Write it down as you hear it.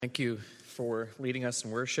Thank you for leading us in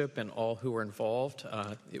worship and all who were involved.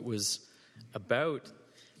 It was about,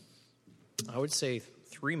 I would say,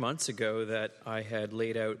 3 months ago that I had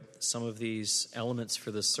laid out some of these elements for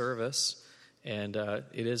the service, and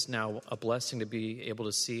it is now a blessing to be able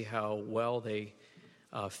to see how well they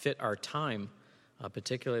fit our time,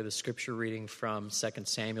 particularly the scripture reading from 2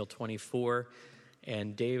 Samuel 24,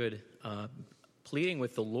 and David pleading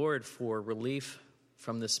with the Lord for relief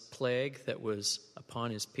from this plague that was upon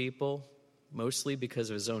his people, mostly because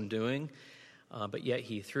of his own doing, but yet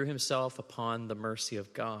he threw himself upon the mercy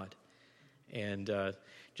of God. And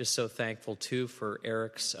just so thankful, too, for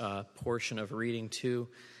Eric's portion of reading, too,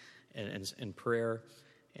 and prayer,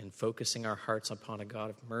 and focusing our hearts upon a God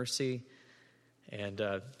of mercy. And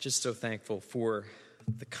just so thankful for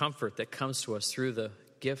the comfort that comes to us through the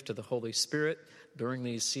gift of the Holy Spirit during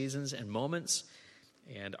these seasons and moments.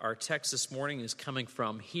 And our text this morning is coming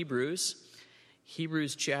from Hebrews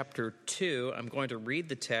chapter 2. I'm going to read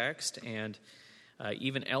the text, and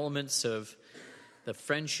even elements of the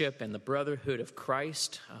friendship and the brotherhood of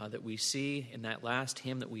Christ that we see in that last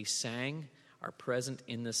hymn that we sang are present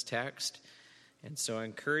in this text. And so I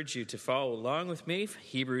encourage you to follow along with me.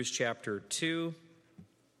 Hebrews chapter 2,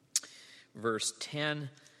 verse 10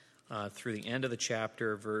 through the end of the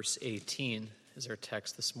chapter, verse 18 is our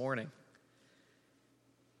text this morning.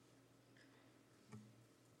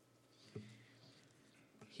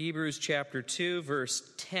 Hebrews chapter 2, verse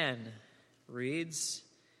 10 reads,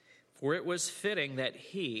 "For it was fitting that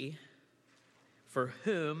he, for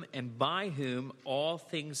whom and by whom all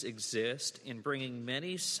things exist, in bringing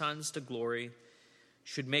many sons to glory,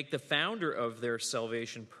 should make the founder of their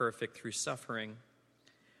salvation perfect through suffering.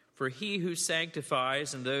 For he who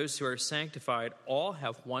sanctifies and those who are sanctified all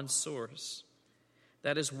have one source.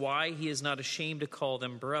 That is why he is not ashamed to call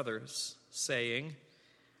them brothers, saying,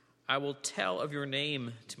 I will tell of your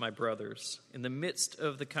name to my brothers. In the midst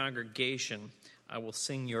of the congregation, I will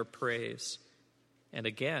sing your praise. And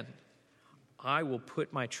again, I will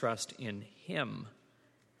put my trust in him.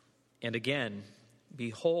 And again,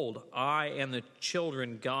 behold, I am the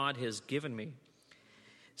children God has given me.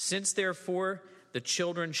 Since therefore the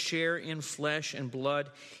children share in flesh and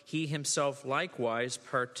blood, he himself likewise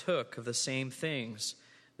partook of the same things,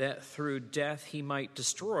 that through death he might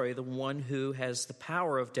destroy the one who has the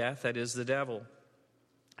power of death, that is, the devil,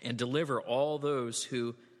 and deliver all those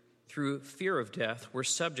who, through fear of death, were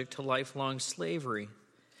subject to lifelong slavery.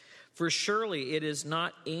 For surely it is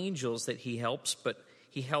not angels that he helps, but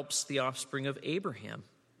he helps the offspring of Abraham.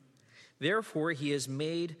 Therefore he is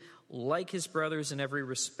made like his brothers in every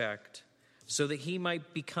respect, so that he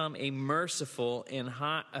might become a merciful and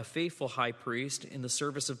a faithful high priest in the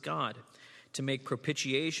service of God, to make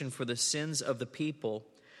propitiation for the sins of the people.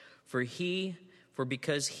 For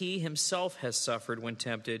because he himself has suffered when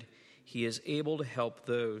tempted, he is able to help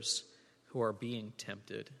those who are being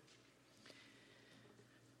tempted."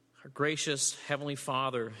 Our gracious Heavenly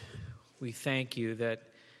Father, we thank you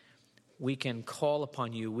that we can call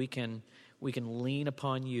upon you, we can lean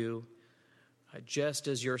upon you, just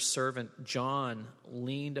as your servant John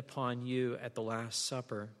leaned upon you at the Last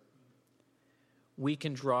Supper. We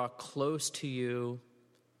can draw close to you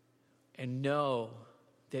and know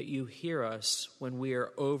that you hear us when we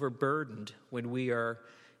are overburdened, when we are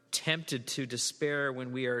tempted to despair,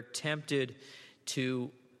 when we are tempted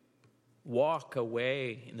to walk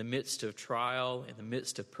away in the midst of trial, in the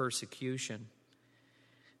midst of persecution.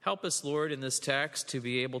 Help us, Lord, in this text to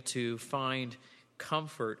be able to find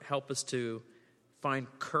comfort. Help us to find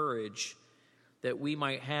courage, that we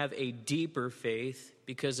might have a deeper faith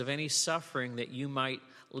because of any suffering that you might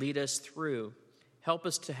lead us through. Help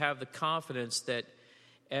us to have the confidence that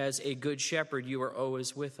as a good shepherd, you are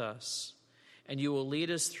always with us. And you will lead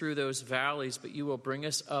us through those valleys, but you will bring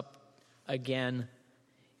us up again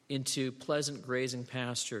into pleasant grazing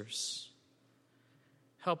pastures.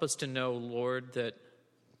 Help us to know, Lord, that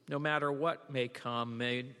no matter what may come,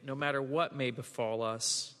 no matter what may befall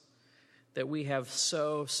us, that we have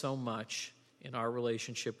so much in our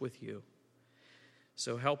relationship with you.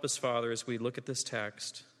 So help us, Father, as we look at this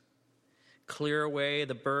text. Clear away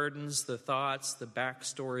the burdens, the thoughts, the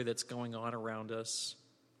backstory that's going on around us.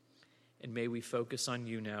 And may we focus on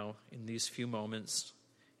you now in these few moments.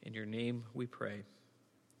 In your name we pray.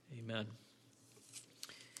 Amen.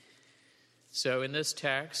 So in this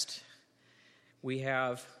text, we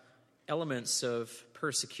have elements of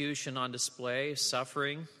persecution on display,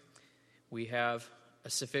 suffering. We have a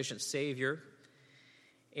sufficient Savior.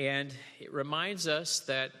 And it reminds us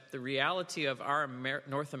that the reality of our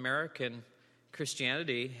North American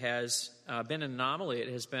Christianity has been an anomaly. It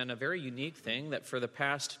has been a very unique thing that for the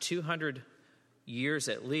past 200 years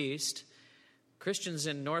at least, Christians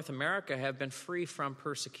in North America have been free from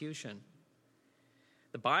persecution.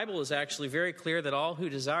 The Bible is actually very clear that all who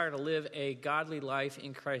desire to live a godly life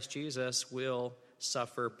in Christ Jesus will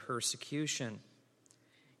suffer persecution.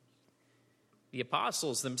 The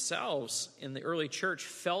apostles themselves in the early church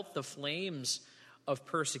felt the flames of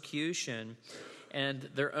persecution, and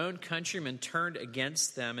their own countrymen turned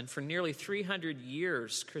against them. And for nearly 300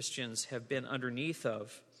 years, Christians have been underneath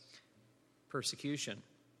of persecution.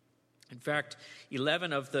 In fact,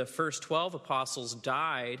 11 of the first 12 apostles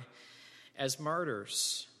died as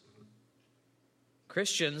martyrs.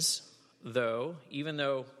 Christians, though, even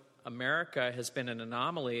though America has been an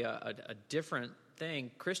anomaly, a different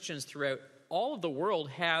thing, Christians throughout all of the world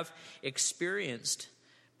have experienced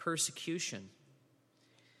persecution.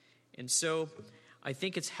 And so I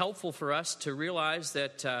think it's helpful for us to realize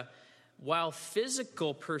that while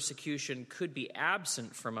physical persecution could be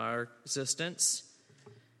absent from our existence,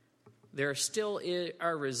 there still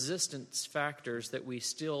are resistance factors that we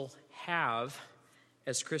still have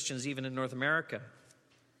as Christians, even in North America.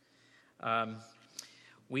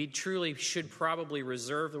 We truly should probably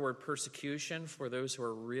reserve the word persecution for those who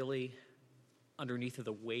are really underneath of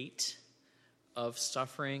the weight of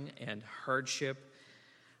suffering and hardship.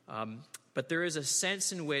 But there is a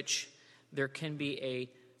sense in which there can be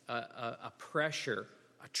a pressure,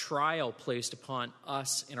 a trial placed upon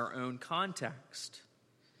us in our own context.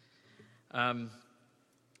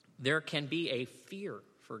 There can be a fear,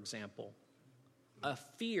 for example, a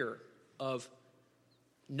fear of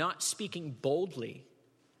not speaking boldly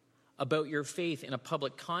about your faith in a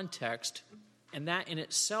public context, and that in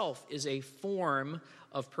itself is a form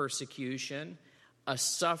of persecution, a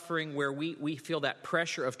suffering where we feel that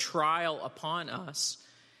pressure of trial upon us,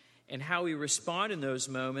 and how we respond in those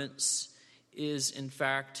moments is, in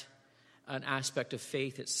fact, an aspect of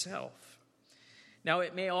faith itself. Now,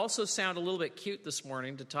 it may also sound a little bit cute this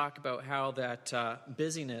morning to talk about how that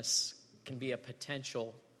busyness can be a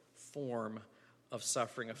potential form of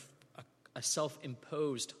suffering, a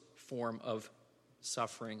self-imposed form of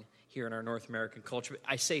suffering here in our North American culture.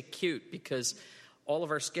 I say cute because all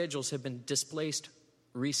of our schedules have been displaced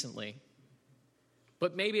recently.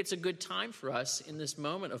 But maybe it's a good time for us in this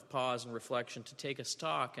moment of pause and reflection to take a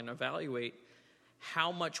stock and evaluate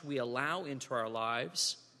how much we allow into our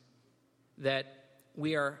lives that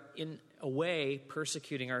we are, in a way,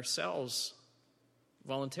 persecuting ourselves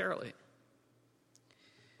voluntarily.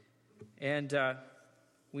 And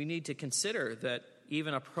we need to consider that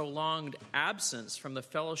even a prolonged absence from the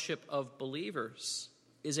fellowship of believers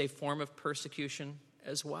is a form of persecution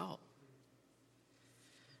as well.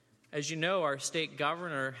 As you know, our state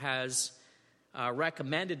governor has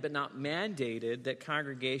recommended but not mandated that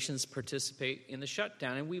congregations participate in the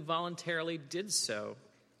shutdown, and we voluntarily did so.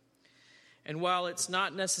 And while it's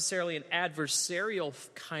not necessarily an adversarial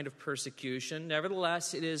kind of persecution,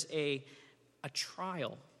 nevertheless, it is a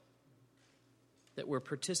trial that we're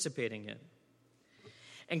participating in.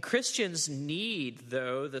 And Christians need,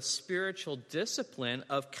 though, the spiritual discipline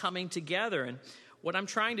of coming together. And what I'm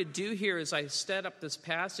trying to do here as I set up this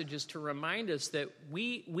passage is to remind us that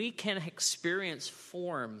we can experience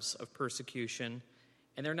forms of persecution,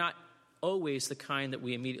 and they're not always the kind that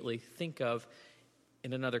we immediately think of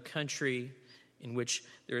in another country in which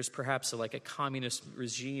there is perhaps like a communist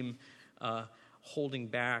regime holding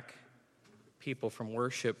back people from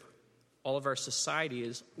worship. All of our society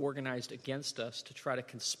is organized against us to try to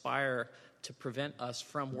conspire to prevent us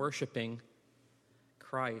from worshiping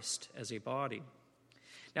Christ as a body.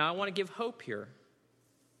 Now, I want to give hope here.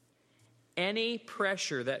 Any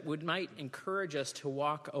pressure that might encourage us to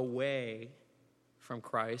walk away from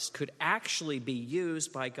Christ could actually be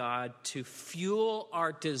used by God to fuel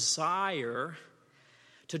our desire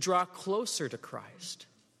to draw closer to Christ.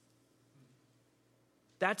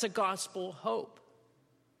 That's a gospel hope.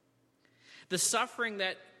 The suffering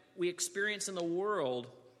that we experience in the world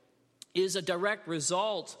is a direct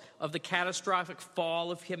result of the catastrophic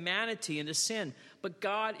fall of humanity into sin. But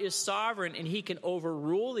God is sovereign, and he can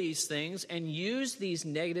overrule these things and use these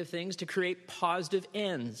negative things to create positive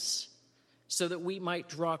ends so that we might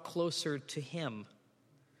draw closer to him.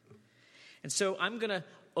 And so I'm going to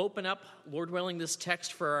open up, Lord willing, this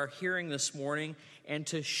text for our hearing this morning, and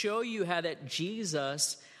to show you how that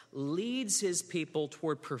Jesus leads his people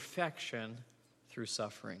toward perfection through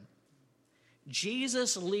suffering.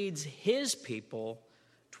 Jesus leads his people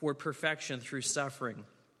toward perfection through suffering.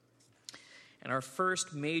 And our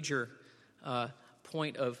first major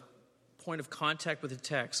point of contact with the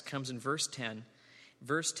text comes in verse 10.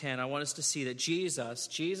 verse 10, I want us to see that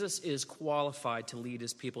Jesus is qualified to lead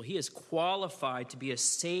his people. He is qualified to be a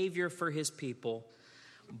savior for his people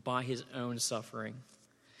by his own suffering.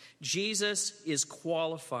 Jesus is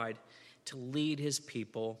qualified to lead his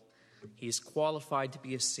people. He's qualified to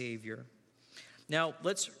be a savior. Now,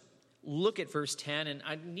 let's look at verse 10, and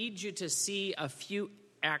I need you to see a few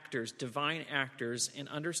actors, divine actors, and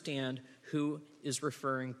understand who is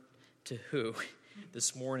referring to who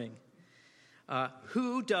this morning.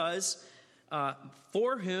 Who does,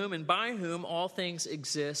 for whom and by whom all things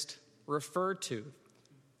exist, refer to?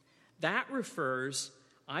 That refers,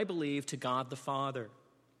 I believe, to God the Father,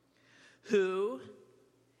 who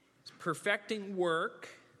perfecting work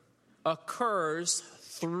occurs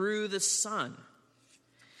through the Son.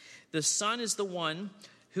 The Son is the one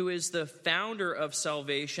who is the founder of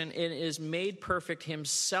salvation and is made perfect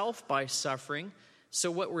himself by suffering. So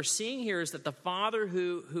what we're seeing here is that the Father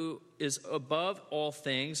who is above all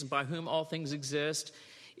things and by whom all things exist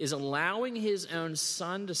is allowing his own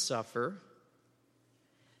Son to suffer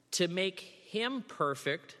to make him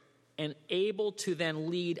perfect and able to then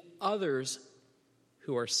lead others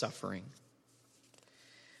who are suffering.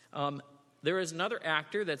 There is another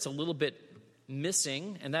actor that's a little bit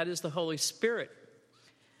missing, and that is the Holy Spirit.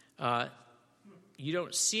 You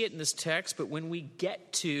don't see it in this text, but when we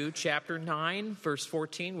get to chapter 9, verse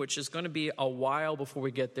 14, which is going to be a while before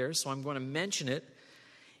we get there, so I'm going to mention it.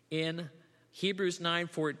 In Hebrews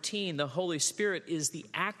 9:14, the Holy Spirit is the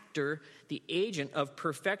actor, the agent of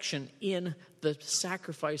perfection in the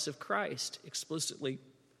sacrifice of Christ, explicitly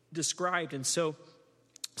described. And so,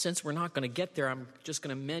 since we're not going to get there, I'm just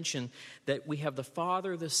going to mention that we have the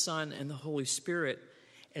Father, the Son, and the Holy Spirit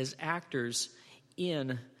as actors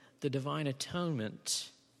in the divine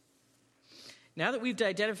atonement. Now that we've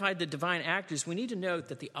identified the divine actors, we need to note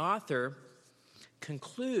that the author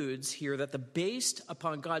concludes here that based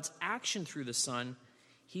upon God's action through the Son,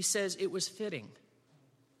 he says it was fitting.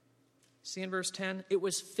 See in verse 10? It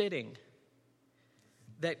was fitting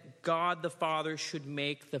that God the Father should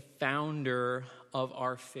make the founder of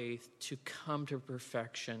our faith to come to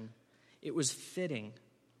perfection. It was fitting.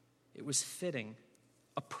 It was fitting,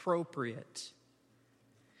 appropriate.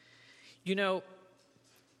 You know,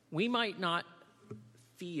 we might not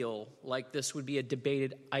feel like this would be a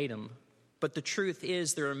debated item, but the truth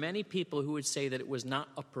is there are many people who would say that it was not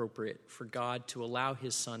appropriate for God to allow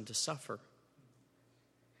his Son to suffer.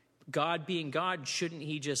 God being God, shouldn't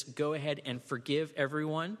he just go ahead and forgive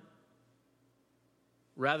everyone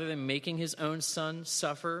rather than making his own Son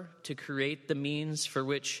suffer to create the means for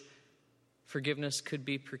which forgiveness could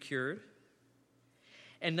be procured?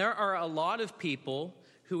 And there are a lot of people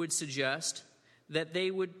who would suggest that they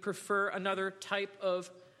would prefer another type of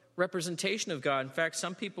representation of God. In fact,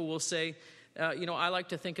 some people will say, I like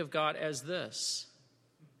to think of God as this.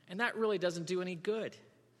 And that really doesn't do any good.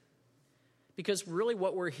 Because really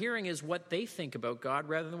what we're hearing is what they think about God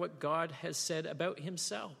rather than what God has said about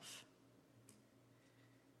himself.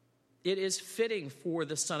 It is fitting for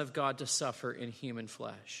the Son of God to suffer in human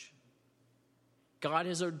flesh. God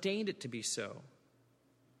has ordained it to be so.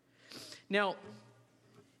 Now,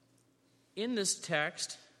 in this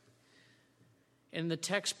text, in the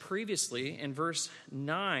text previously, in verse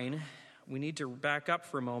 9, we need to back up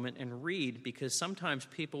for a moment and read, because sometimes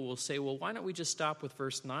people will say, well, why don't we just stop with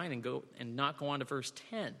verse 9 and not go on to verse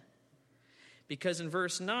 10? Because in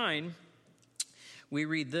verse 9, we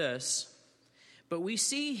read this, "But we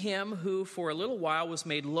see him who for a little while was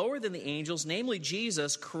made lower than the angels, namely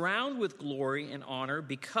Jesus, crowned with glory and honor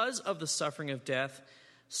because of the suffering of death,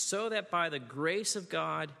 so that by the grace of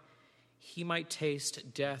God he might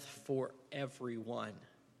taste death for everyone."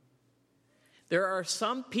 There are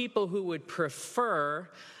some people who would prefer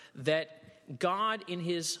that God in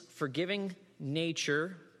his forgiving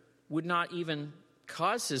nature would not even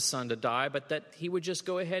cause his Son to die, but that he would just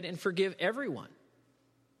go ahead and forgive everyone.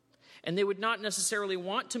 And they would not necessarily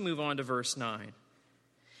want to move on to verse 9.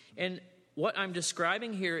 And what I'm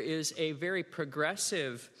describing here is a very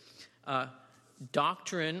progressive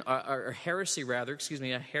doctrine, or heresy rather,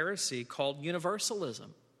 a heresy called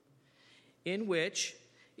universalism, in which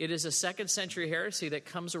it is a second century heresy that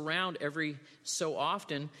comes around every so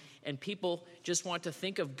often, and people just want to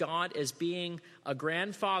think of God as being a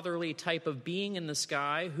grandfatherly type of being in the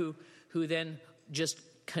sky who then just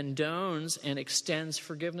condones and extends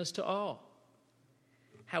forgiveness to all.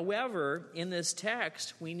 However, in this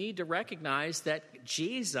text, we need to recognize that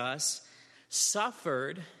Jesus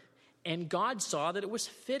suffered, and God saw that it was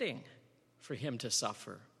fitting for him to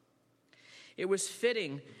suffer. It was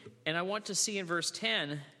fitting, and I want to see in verse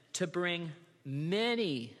 10, to bring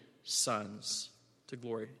many sons to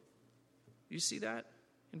glory. You see that?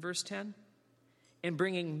 in verse 10? And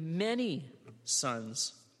bringing many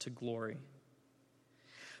sons to glory.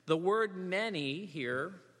 The word many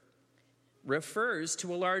here refers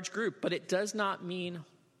to a large group, but it does not mean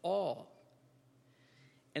all.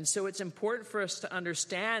 And so it's important for us to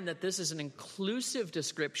understand that this is an inclusive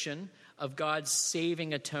description of God's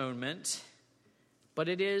saving atonement, but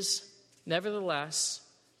it is nevertheless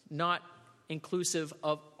not inclusive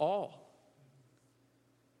of all.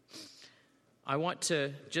 I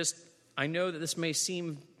know that this may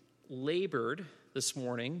seem labored this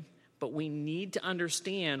morning, but we need to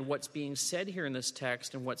understand what's being said here in this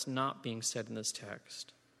text and what's not being said in this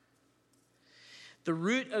text. The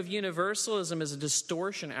root of universalism is a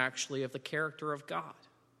distortion, actually, of the character of God.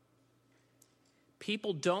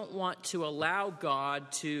 People don't want to allow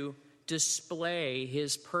God to display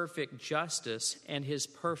his perfect justice and his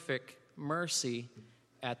perfect mercy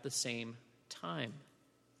at the same time.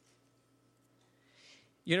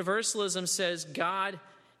 Universalism says God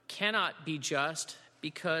cannot be just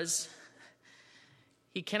because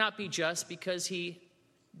he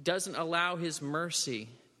doesn't allow his mercy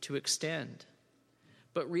to extend.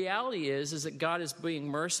 But reality is that God is being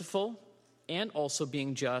merciful and also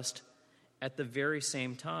being just at the very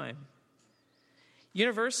same time.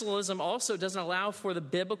 Universalism also doesn't allow for the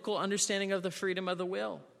biblical understanding of the freedom of the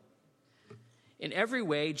will. In every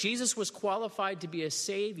way, Jesus was qualified to be a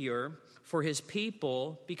savior for his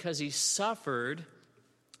people because he suffered,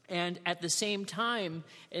 and at the same time,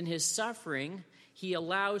 in his suffering, he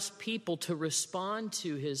allows people to respond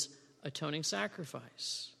to his atoning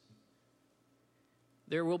sacrifice.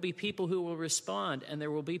 There will be people who will respond, and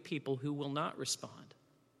there will be people who will not respond.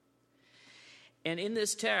 And in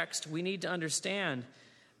this text, we need to understand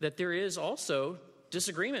that there is also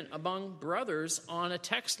disagreement among brothers on a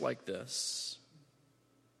text like this.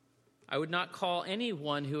 I would not call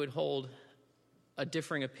anyone who would hold a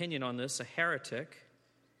differing opinion on this a heretic,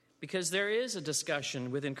 because there is a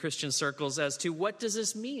discussion within Christian circles as to what does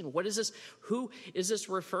this mean? What is this? Who is this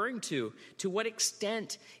referring to? To what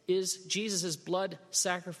extent is Jesus' blood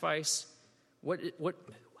sacrifice?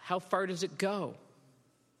 How far does it go?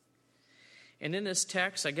 And in this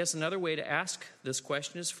text, I guess another way to ask this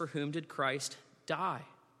question is, for whom did Christ die?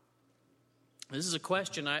 This is a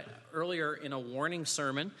question earlier in a warning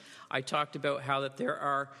sermon, I talked about how that there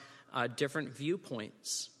are different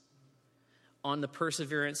viewpoints on the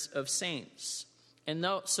perseverance of saints. And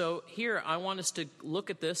so here I want us to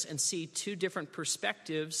look at this and see two different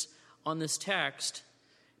perspectives on this text,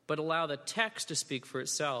 but allow the text to speak for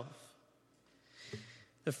itself.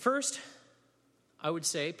 The first, I would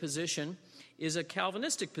say, position is a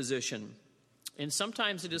Calvinistic position, and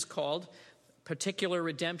sometimes it is called particular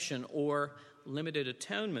redemption or limited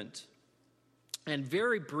atonement. And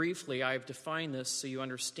very briefly, I've defined this so you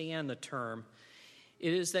understand the term.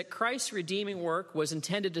 It is that Christ's redeeming work was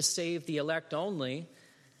intended to save the elect only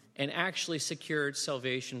and actually secured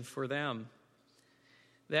salvation for them.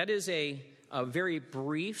 That is a very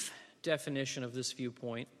brief definition of this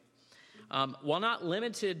viewpoint. While not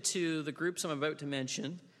limited to the groups I'm about to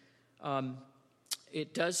mention,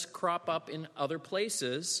 it does crop up in other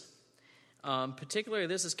places. Particularly,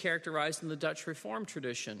 this is characterized in the Dutch Reformed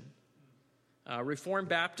tradition. Reformed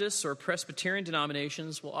Baptists or Presbyterian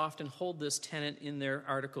denominations will often hold this tenet in their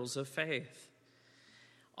articles of faith.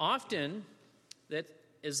 Often, that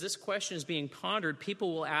as this question is being pondered,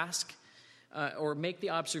 people will ask or make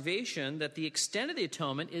the observation that the extent of the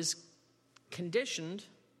atonement is conditioned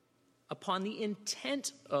upon the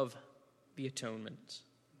intent of the atonement.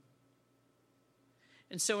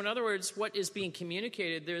 And so, in other words, what is being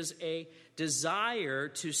communicated, there's a desire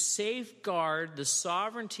to safeguard the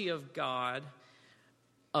sovereignty of God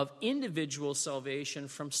of individual salvation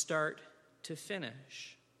from start to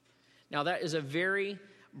finish. Now, that is a very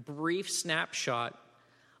brief snapshot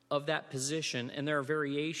of that position, and there are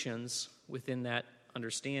variations within that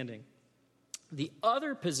understanding. The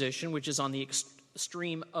other position, which is on the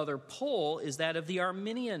extreme other pole, is that of the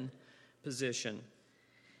Arminian position.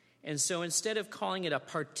 And so instead of calling it a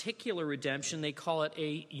particular redemption, they call it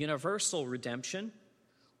a universal redemption,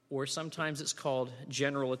 or sometimes it's called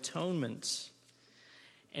general atonement.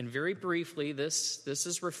 And very briefly, this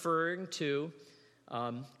is referring to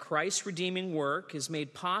Christ's redeeming work is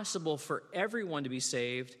made possible for everyone to be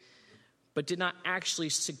saved, but did not actually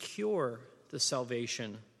secure the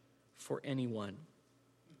salvation for anyone.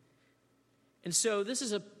 And so this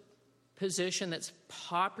is a position that's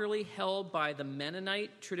popularly held by the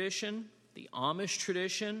Mennonite tradition, the Amish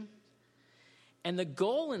tradition. And the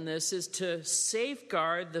goal in this is to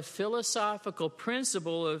safeguard the philosophical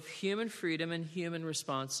principle of human freedom and human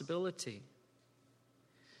responsibility.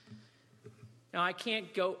 Now, I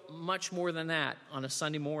can't go much more than that on a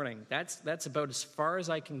Sunday morning. That's about as far as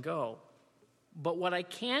I can go. But what I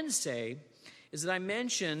can say is that I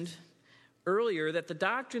mentioned earlier that the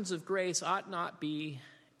doctrines of grace ought not be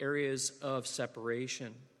areas of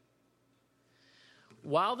separation.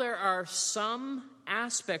 While there are some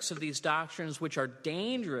aspects of these doctrines which are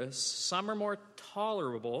dangerous, some are more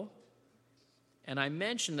tolerable. And I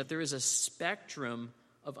mentioned that there is a spectrum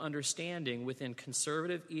of understanding within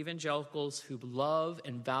conservative evangelicals who love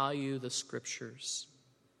and value the Scriptures.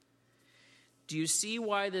 Do you see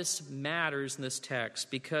why this matters in this text?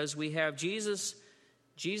 Because we have Jesus'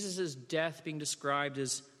 death being described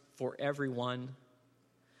as for everyone.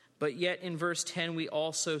 But yet in verse 10, we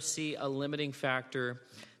also see a limiting factor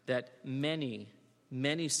that many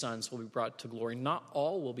sons will be brought to glory. Not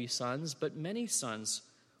all will be sons, but many sons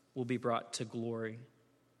will be brought to glory.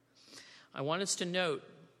 I want us to note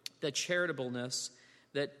the charitableness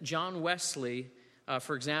that John Wesley,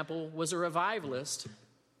 for example, was a revivalist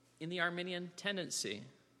in the Arminian tendency.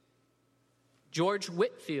 George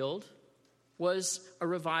Whitefield was a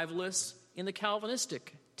revivalist in the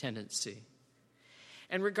Calvinistic tendency.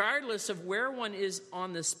 And regardless of where one is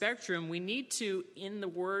on the spectrum, we need to, in the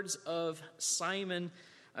words of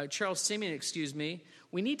Charles Simeon,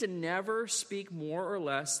 we need to never speak more or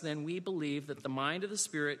less than we believe that the mind of the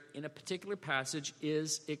Spirit in a particular passage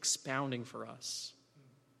is expounding for us.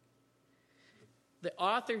 The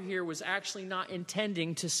author here was actually not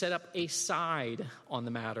intending to set up a side on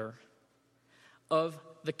the matter of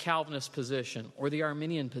the Calvinist position or the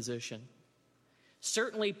Arminian position.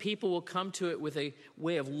 Certainly people will come to it with a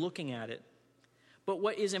way of looking at it. But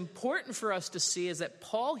what is important for us to see is that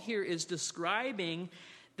Paul here is describing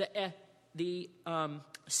the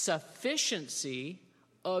sufficiency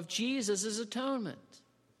of Jesus' atonement.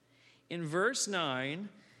 In verse 9,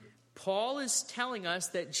 Paul is telling us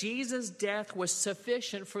that Jesus' death was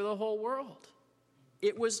sufficient for the whole world.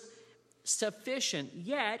 It was sufficient,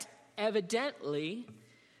 yet evidently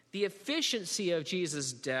the efficiency of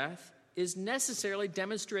Jesus' death is necessarily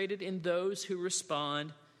demonstrated in those who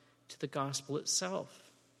respond to the gospel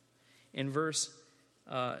itself. In verse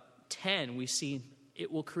 10, we see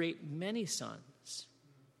it will create many sons.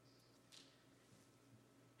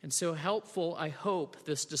 And so helpful, I hope,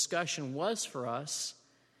 this discussion was for us,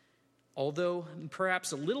 although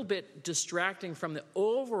perhaps a little bit distracting from the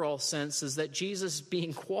overall sense is that Jesus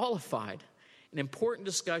being qualified. An important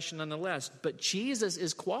discussion nonetheless. But Jesus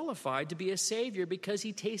is qualified to be a Savior because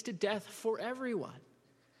he tasted death for everyone.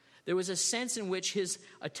 There was a sense in which his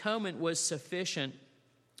atonement was sufficient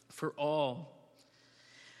for all.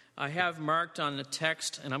 I have marked on the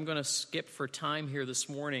text, and I'm going to skip for time here this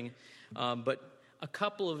morning, but a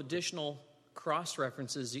couple of additional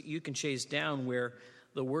cross-references that you can chase down where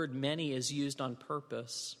the word many is used on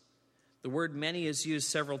purpose. The word many is used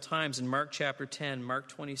several times in Mark chapter 10, Mark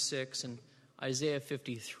 26, and Isaiah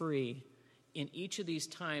 53. In each of these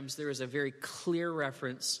times, there is a very clear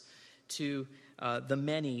reference to the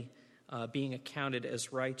many being accounted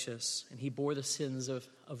as righteous, and he bore the sins of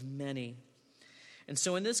many. And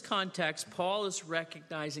so in this context, Paul is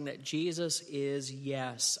recognizing that Jesus is,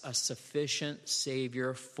 yes, a sufficient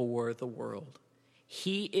Savior for the world.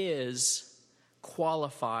 He is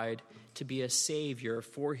qualified to be a Savior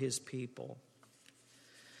for his people.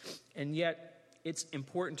 And yet, it's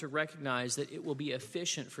important to recognize that it will be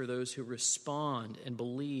efficient for those who respond and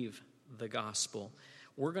believe the gospel.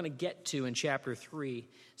 We're going to get to, in chapter 3,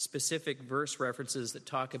 specific verse references that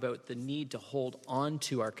talk about the need to hold on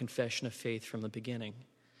to our confession of faith from the beginning.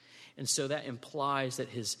 And so that implies that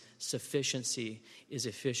his sufficiency is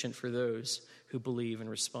efficient for those who believe and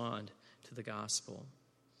respond to the gospel.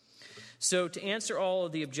 So to answer all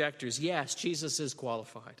of the objectors, yes, Jesus is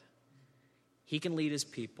qualified. He can lead his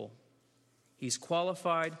people. He's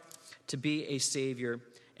qualified to be a Savior,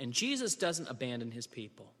 and Jesus doesn't abandon his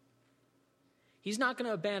people. He's not going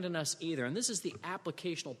to abandon us either, and this is the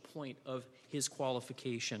applicational point of his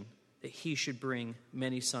qualification, that he should bring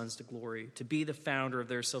many sons to glory, to be the founder of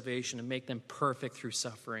their salvation and make them perfect through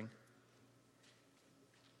suffering.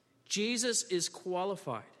 Jesus is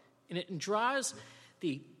qualified, and it draws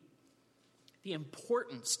the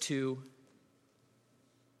importance to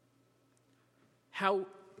how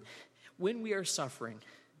when we are suffering,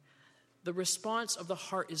 the response of the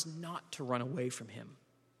heart is not to run away from him.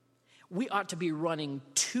 We ought to be running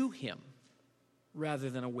to him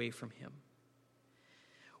rather than away from him.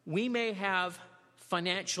 We may have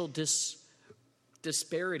financial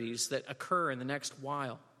disparities that occur in the next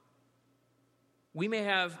while. We may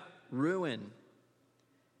have ruin.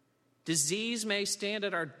 Disease may stand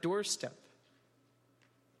at our doorstep.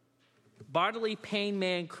 Bodily pain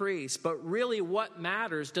may increase, but really what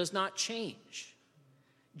matters does not change.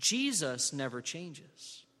 Jesus never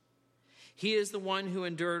changes. He is the one who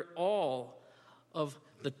endured all of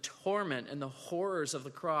the torment and the horrors of the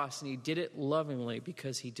cross, and he did it lovingly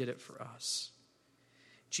because he did it for us.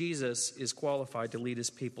 Jesus is qualified to lead his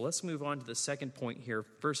people. Let's move on to the second point here,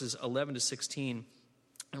 verses 11 to 16.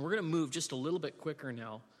 And we're going to move just a little bit quicker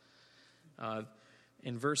now.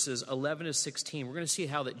 In verses 11 to 16, we're going to see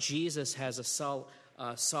how that Jesus has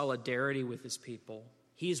a solidarity with his people.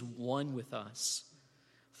 He is one with us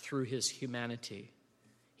through his humanity.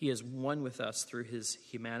 He is one with us through his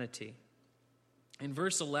humanity. In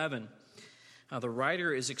verse 11, the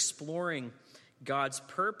writer is exploring God's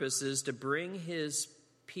purposes to bring his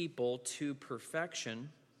people to perfection.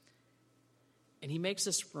 And he makes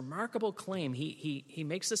this remarkable claim. He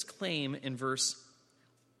makes this claim in verse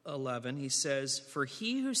 11. He says, "For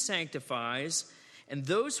he who sanctifies and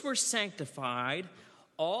those who are sanctified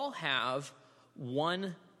all have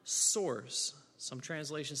one source." Some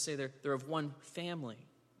translations say they're of one family,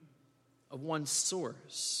 of one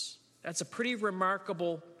source. That's a pretty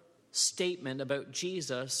remarkable statement about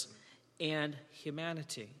Jesus and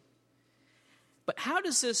humanity. But how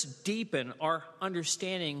does this deepen our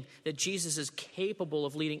understanding that Jesus is capable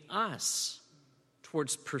of leading us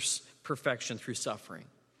towards perfection through suffering?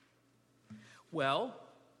 Well,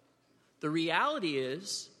 the reality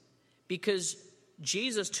is, because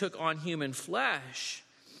Jesus took on human flesh,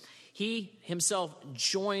 he himself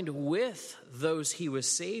joined with those he was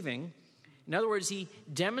saving. In other words, he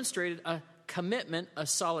demonstrated a commitment, a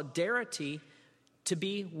solidarity to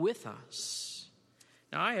be with us.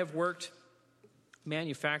 Now, I have worked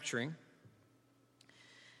manufacturing,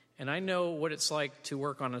 and I know what it's like to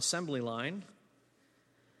work on an assembly line.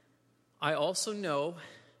 I also know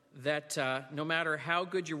that no matter how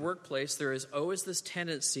good your workplace, there is always this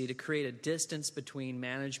tendency to create a distance between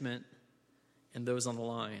management and those on the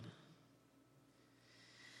line.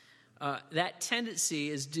 That tendency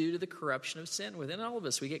is due to the corruption of sin within all of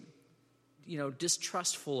us. We get,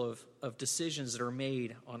 distrustful of decisions that are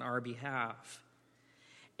made on our behalf.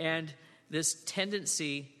 And this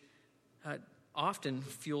tendency often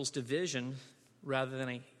fuels division rather than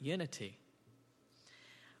a unity.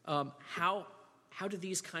 How do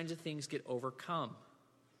these kinds of things get overcome?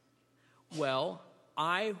 Well,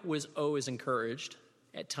 I was always encouraged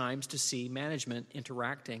at times to see management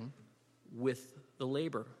interacting with the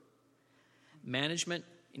labor. Management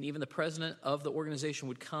and even the president of the organization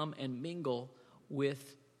would come and mingle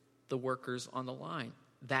with the workers on the line.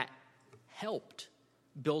 That helped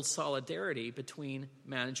build solidarity between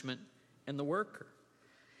management and the worker.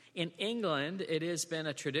 In England, it has been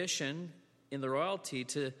a tradition in the royalty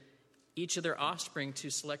to each of their offspring to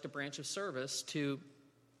select a branch of service to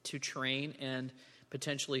train and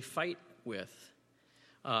potentially fight with.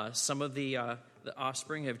 Some of the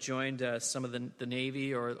offspring have joined some of the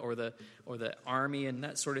Navy or the Army and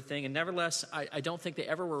that sort of thing. And nevertheless, I don't think they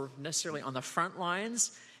ever were necessarily on the front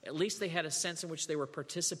lines. At least they had a sense in which they were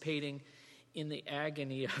participating in the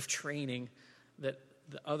agony of training that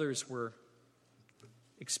the others were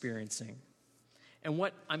experiencing. And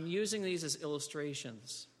what I'm using these as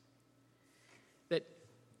illustrations, that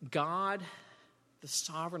God, the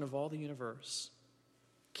sovereign of all the universe,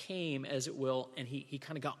 came, as it will, and he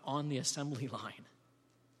kind of got on the assembly line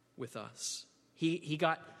with us. He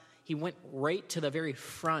went right to the very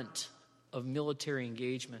front of military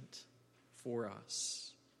engagement for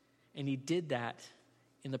us. And he did that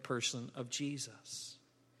in the person of Jesus.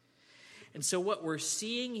 And so what we're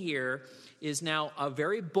seeing here is now a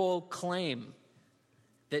very bold claim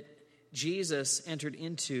that Jesus entered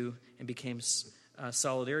into and became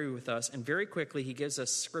solidarity with us. And very quickly, he gives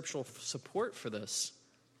us scriptural support for this.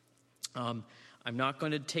 I'm not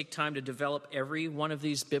going to take time to develop every one of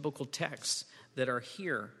these biblical texts that are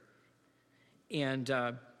here. And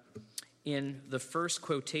in the first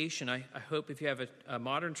quotation, I hope if you have a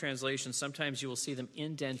modern translation, sometimes you will see them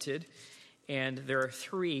indented. And there are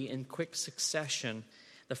three in quick succession.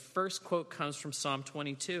 The first quote comes from Psalm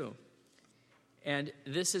 22. And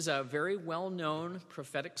this is a very well-known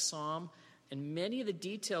prophetic psalm. And many of the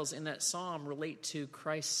details in that psalm relate to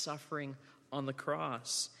Christ's suffering on the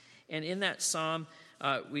cross. And in that psalm,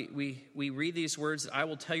 we read these words, "I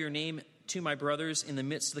will tell your name to my brothers in the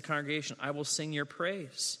midst of the congregation. I will sing your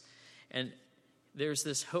praise." And there's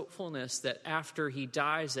this hopefulness that after he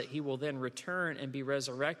dies, that he will then return and be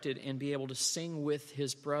resurrected and be able to sing with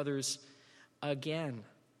his brothers again.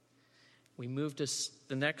 We move to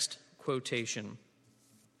the next quotation.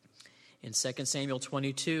 In 2 Samuel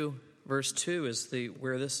 22, verse 2 is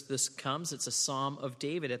where this comes. It's a psalm of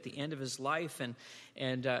David at the end of his life,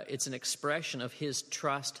 and it's an expression of his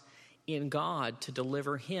trust in God to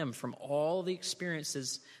deliver him from all the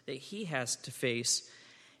experiences that he has to face.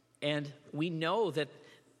 And we know that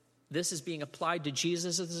this is being applied to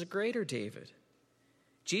Jesus as a greater David.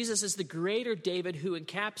 Jesus is the greater David who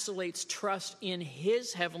encapsulates trust in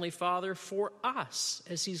his heavenly Father for us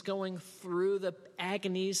as he's going through the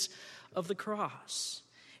agonies of the cross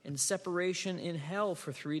and separation in hell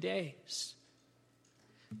for 3 days.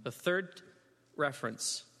 The third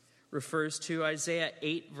reference refers to Isaiah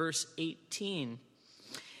 8, verse 18,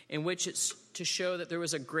 in which it's to show that there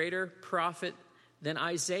was a greater prophet than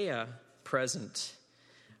Isaiah present.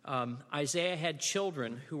 Isaiah had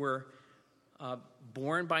children who were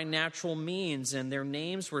born by natural means, and their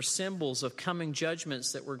names were symbols of coming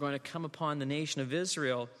judgments that were going to come upon the nation of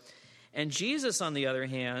Israel. And Jesus, on the other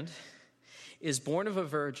hand, is born of a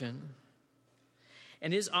virgin,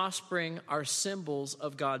 and his offspring are symbols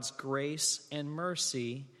of God's grace and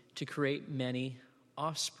mercy to create many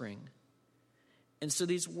offspring. And so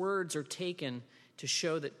these words are taken to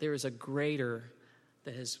show that there is a greater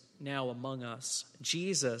that is now among us.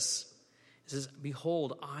 Jesus says,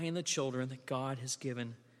 "Behold, I and the children that God has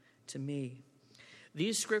given to me."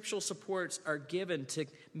 These scriptural supports are given to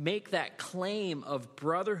make that claim of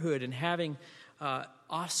brotherhood and having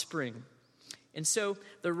offspring. And so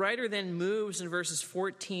the writer then moves in verses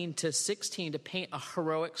 14 to 16 to paint a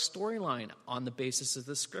heroic storyline on the basis of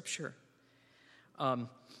this scripture.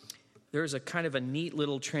 There's a kind of a neat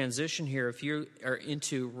little transition here. If you are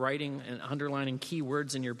into writing and underlining key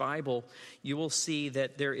words in your Bible, you will see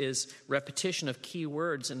that there is repetition of key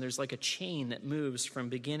words, and there's like a chain that moves from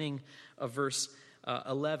beginning of verse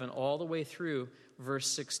 11 all the way through verse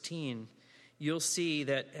 16. You'll see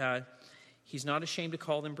that he's not ashamed to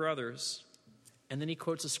call them brothers. And then he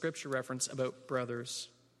quotes a scripture reference about brothers.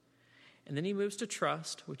 And then he moves to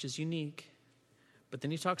trust, which is unique. But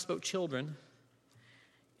then he talks about children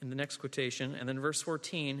in the next quotation. And then verse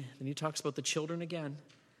 14, then he talks about the children again,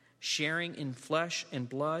 sharing in flesh and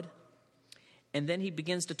blood. And then he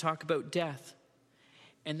begins to talk about death.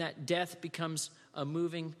 And that death becomes a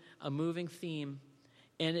moving theme.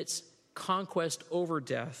 And it's conquest over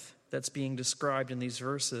death that's being described in these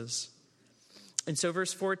verses. And so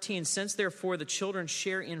verse 14, since therefore the children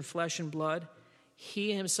share in flesh and blood,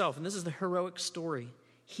 he himself, and this is the heroic story,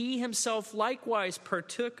 he himself likewise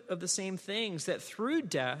partook of the same things, that through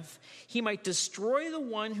death he might destroy the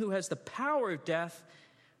one who has the power of death,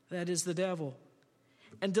 that is the devil,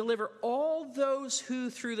 and deliver all those who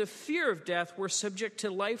through the fear of death were subject to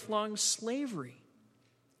lifelong slavery.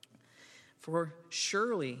 For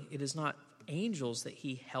surely it is not angels that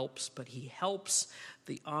he helps, but he helps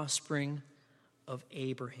the offspring of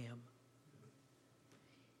Abraham.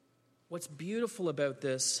 What's beautiful about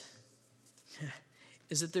this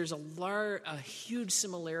is that there's a huge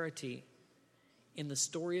similarity in the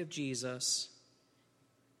story of Jesus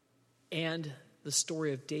and the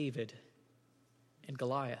story of David and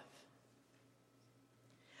Goliath.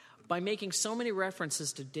 By making so many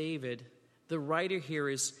references to David, the writer here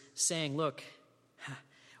is saying, look,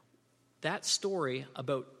 that story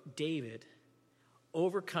about David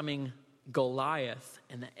overcoming Goliath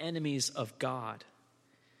and the enemies of God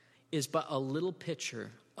is but a little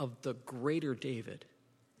picture of the greater David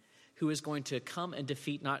who is going to come and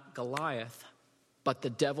defeat not Goliath, but the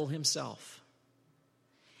devil himself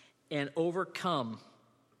and overcome.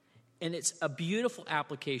 And it's a beautiful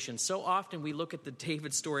application. So often we look at the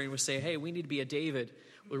David story and we say, hey, we need to be a David.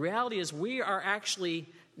 Well, the reality is we are actually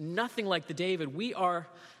nothing like the David. We are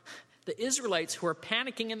the Israelites who are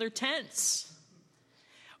panicking in their tents,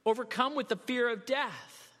 overcome with the fear of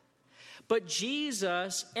death. But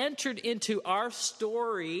Jesus entered into our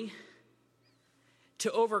story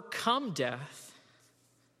to overcome death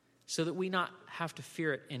so that we not have to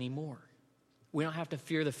fear it anymore. We don't have to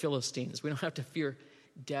fear the Philistines. We don't have to fear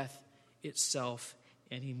death itself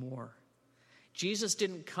anymore. Jesus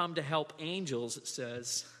didn't come to help angels, it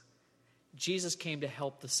says. Jesus came to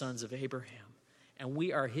help the sons of Abraham. And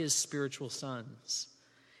we are his spiritual sons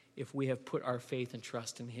if we have put our faith and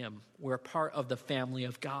trust in him. We're part of the family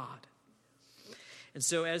of God. And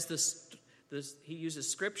so as he uses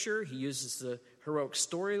scripture, he uses the heroic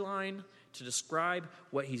storyline to describe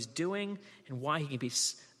what he's doing and why he can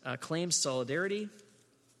claim solidarity.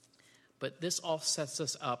 But this all sets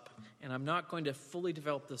us up, and I'm not going to fully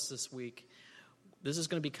develop this week. This is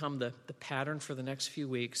going to become the pattern for the next few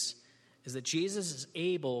weeks, is that Jesus is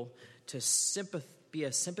able to be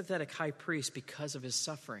a sympathetic high priest because of his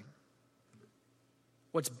suffering.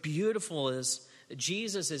 What's beautiful is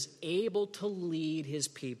Jesus is able to lead his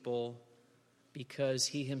people because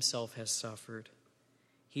he himself has suffered.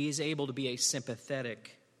 He is able to be a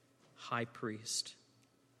sympathetic high priest.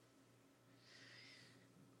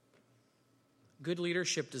 Good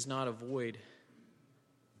leadership does not avoid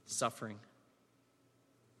suffering.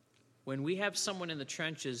 When we have someone in the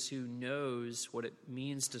trenches who knows what it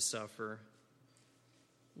means to suffer,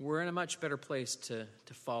 we're in a much better place to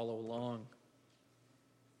follow along.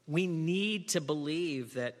 We need to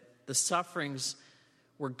believe that the sufferings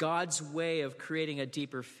were God's way of creating a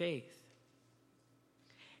deeper faith.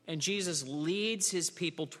 And Jesus leads his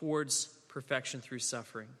people towards perfection through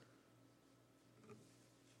suffering.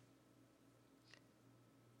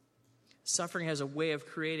 Suffering has a way of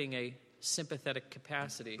creating a sympathetic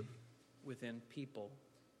capacity within people.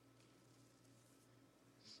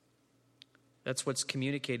 That's what's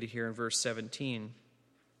communicated here in verse 17.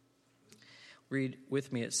 Read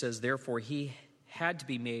with me. It says, "Therefore he had to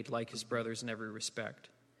be made like his brothers in every respect,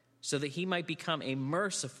 so that he might become a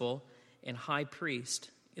merciful and high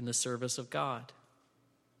priest in the service of God,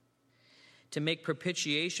 to make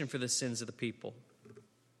propitiation for the sins of the people."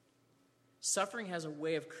 Suffering has a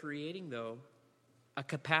way of creating, though, a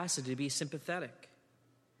capacity to be sympathetic.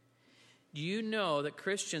 Do you know that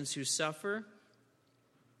Christians who suffer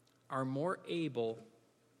are more able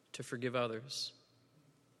to forgive others?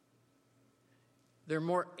 They're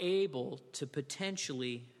more able to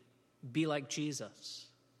potentially be like Jesus.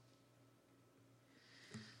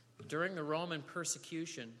 During the Roman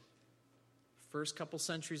persecution, first couple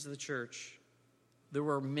centuries of the church, there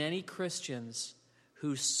were many Christians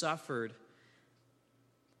who suffered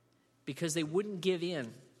because they wouldn't give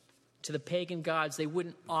in to the pagan gods. They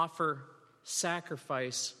wouldn't offer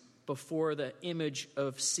sacrifice before the image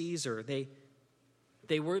of Caesar. They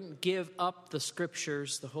wouldn't give up the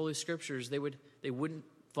scriptures, the Holy Scriptures. They wouldn't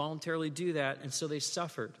voluntarily do that, and so they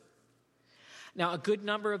suffered. Now, a good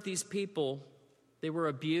number of these people, they were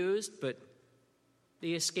abused, but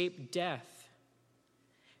they escaped death.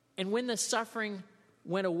 And when the suffering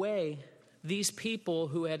went away, these people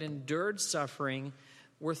who had endured suffering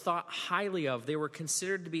were thought highly of. They were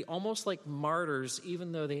considered to be almost like martyrs,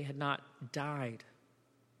 even though they had not died.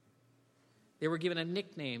 They were given a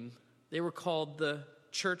nickname. They were called the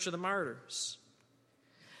Church of the Martyrs.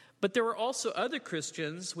 But there were also other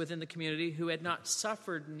Christians within the community who had not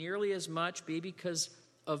suffered nearly as much, maybe because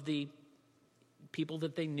of the people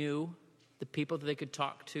that they knew, the people that they could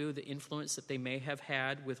talk to, the influence that they may have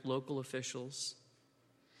had with local officials.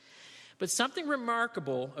 But something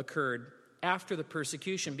remarkable occurred after the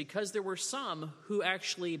persecution, because there were some who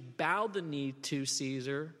actually bowed the knee to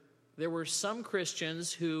Caesar. There were some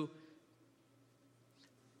Christians who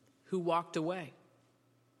walked away.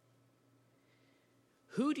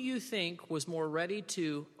 Who do you think was more ready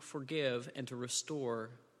to forgive and to restore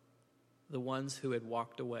the ones who had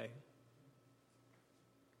walked away?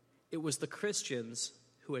 It was the Christians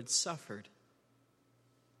who had suffered,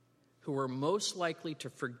 who were most likely to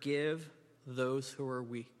forgive those who were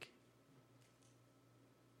weak.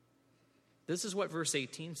 This is what verse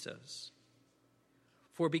 18 says.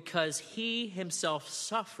 "For because he himself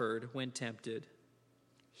suffered when tempted,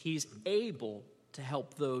 he's able to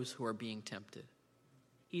help those who are being tempted."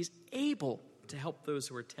 He's able to help those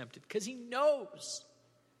who are tempted because he knows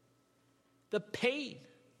the pain.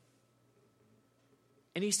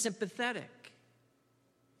 And he's sympathetic.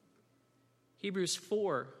 Hebrews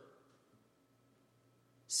 4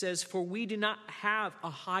 says, "For we do not have a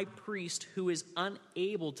high priest who is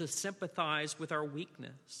unable to sympathize with our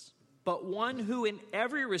weakness, but one who in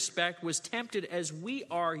every respect was tempted as we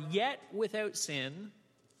are, yet without sin.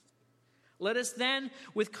 Let us then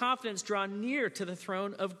with confidence draw near to the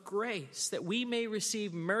throne of grace, that we may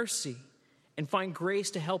receive mercy and find grace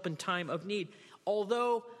to help in time of need."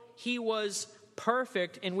 Although he was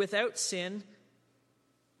perfect and without sin,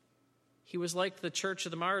 he was like the Church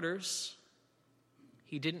of the Martyrs.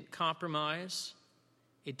 He didn't compromise.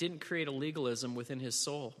 It didn't create a legalism within his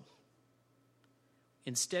soul.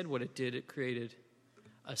 Instead, what it did, it created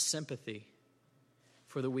a sympathy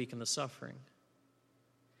for the weak and the suffering.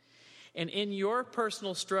 And in your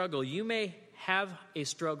personal struggle, you may have a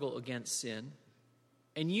struggle against sin,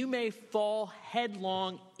 and you may fall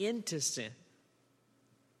headlong into sin.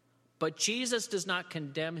 But Jesus does not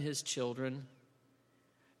condemn his children.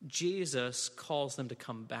 Jesus calls them to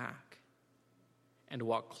come back and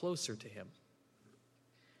walk closer to him.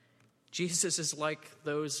 Jesus is like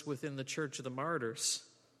those within the Church of the Martyrs.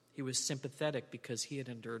 He was sympathetic because he had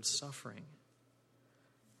endured suffering.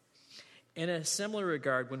 In a similar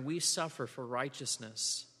regard, when we suffer for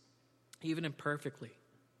righteousness, even imperfectly,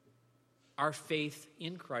 our faith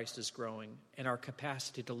in Christ is growing, and our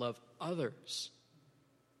capacity to love others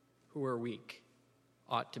who are weak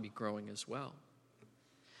ought to be growing as well.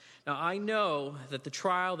 Now, I know that the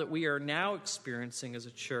trial that we are now experiencing as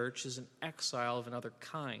a church is an exile of another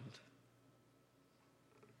kind.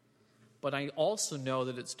 But I also know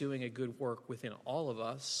that it's doing a good work within all of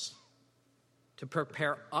us to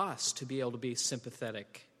prepare us to be able to be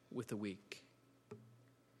sympathetic with the weak.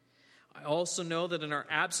 I also know that in our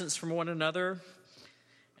absence from one another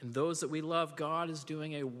and those that we love, God is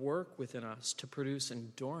doing a work within us to produce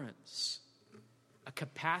endurance, a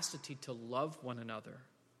capacity to love one another.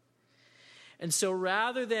 And so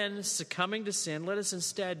rather than succumbing to sin, let us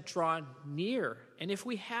instead draw near. And if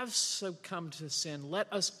we have succumbed to sin,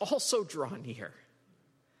 let us also draw near.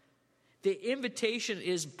 The invitation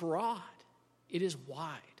is broad. It is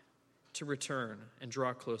wide to return and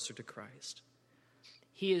draw closer to Christ.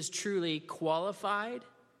 He is truly qualified.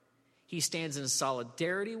 He stands in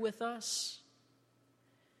solidarity with us.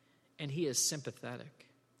 And he is sympathetic.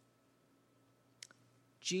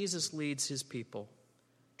 Jesus leads his people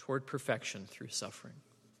toward perfection through suffering.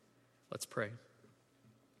 Let's pray.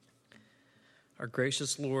 Our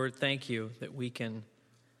gracious Lord, thank you that we can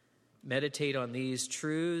meditate on these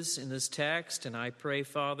truths in this text, and I pray,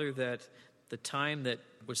 Father, that the time that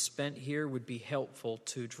was spent here would be helpful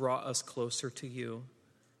to draw us closer to you.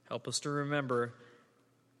 Help us to remember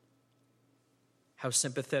how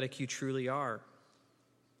sympathetic you truly are,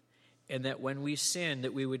 and that when we sin,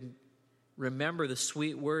 that we would remember the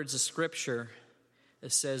sweet words of Scripture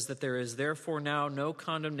that says that there is therefore now no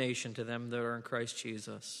condemnation to them that are in Christ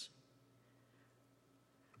Jesus.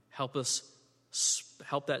 Help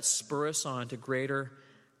that spur us on to greater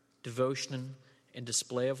devotion and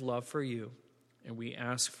display of love for you. And we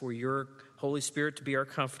ask for your Holy Spirit to be our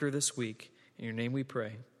comforter this week. In your name we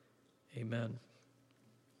pray. Amen.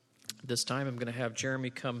 This time I'm going to have Jeremy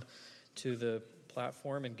come to the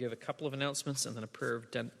platform and give a couple of announcements and then a prayer of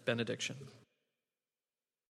benediction.